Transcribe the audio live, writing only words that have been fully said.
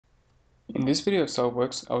In this video of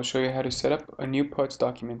SolidWorks, I will show you how to set up a new parts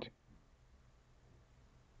document.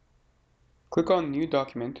 Click on New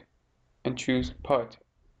Document and choose Part.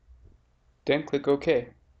 Then click OK.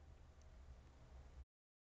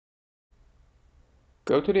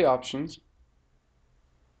 Go to the Options,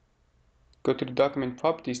 go to the Document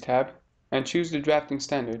Properties tab, and choose the drafting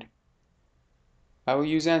standard. I will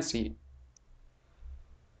use ANSI.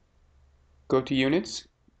 Go to Units.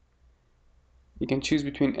 You can choose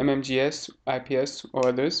between MMGS, IPS, or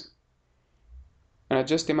others, and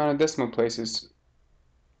adjust the amount of decimal places.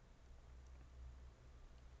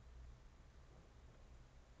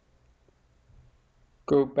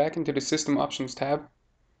 Go back into the System Options tab.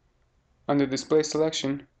 Under Display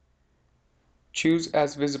Selection, choose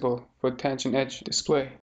As Visible for Tangent Edge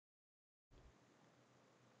Display,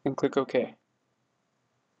 and click OK.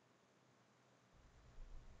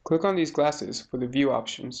 Click on these glasses for the View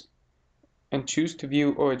options, and choose to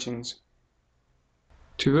view origins.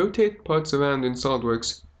 To rotate parts around in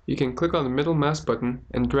SolidWorks, you can click on the middle mouse button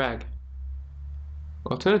and drag.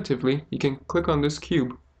 Alternatively, you can click on this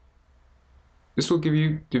cube. This will give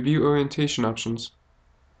you the view orientation options.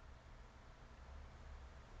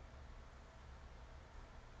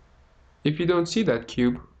 If you don't see that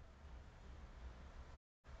cube,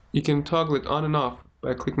 you can toggle it on and off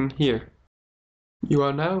by clicking here. You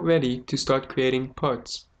are now ready to start creating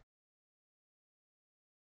parts.